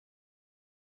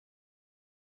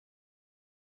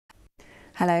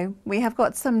Hello, we have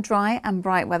got some dry and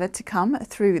bright weather to come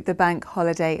through the bank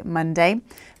holiday Monday.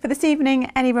 For this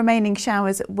evening, any remaining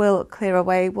showers will clear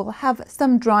away. We'll have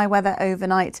some dry weather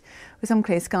overnight with some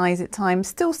clear skies at times,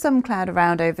 still some cloud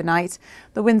around overnight.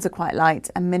 The winds are quite light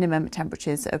and minimum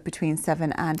temperatures of between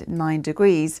 7 and 9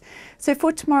 degrees. So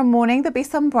for tomorrow morning, there'll be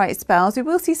some bright spells. We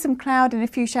will see some cloud and a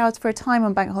few showers for a time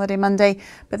on bank holiday Monday,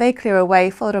 but they clear away,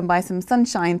 followed on by some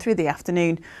sunshine through the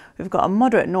afternoon. We've got a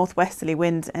moderate northwesterly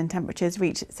wind and temperatures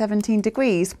reach 17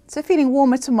 degrees. So feeling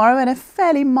warmer tomorrow and a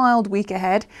fairly mild week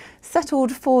ahead.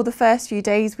 Settled for the first few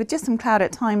days with just some cloud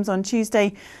at times on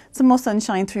Tuesday. Some more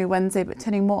sunshine through Wednesday, but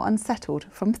turning more unsettled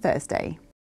from Thursday.